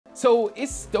So is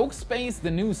Stoke Space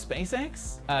the new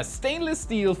SpaceX? A stainless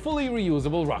steel, fully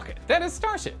reusable rocket. That is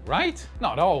Starship, right?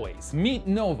 Not always. Meet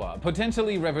Nova, a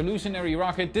potentially revolutionary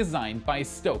rocket designed by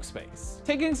Stoke Space.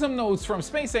 Taking some notes from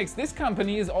SpaceX, this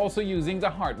company is also using the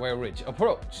hardware-rich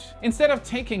approach. Instead of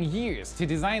taking years to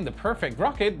design the perfect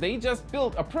rocket, they just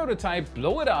built a prototype,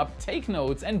 blow it up, take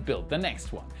notes, and build the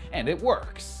next one. And it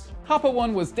works. Hopper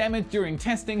 1 was damaged during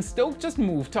testing. Stoke just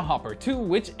moved to Hopper 2,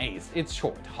 which aced its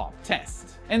short hop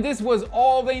test. And this was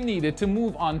all they needed to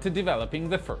move on to developing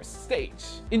the first stage.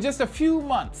 In just a few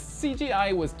months,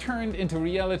 CGI was turned into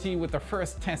reality with the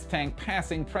first test tank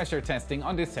passing pressure testing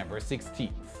on December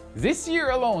 16th. This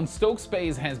year alone, Stoke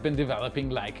Space has been developing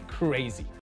like crazy.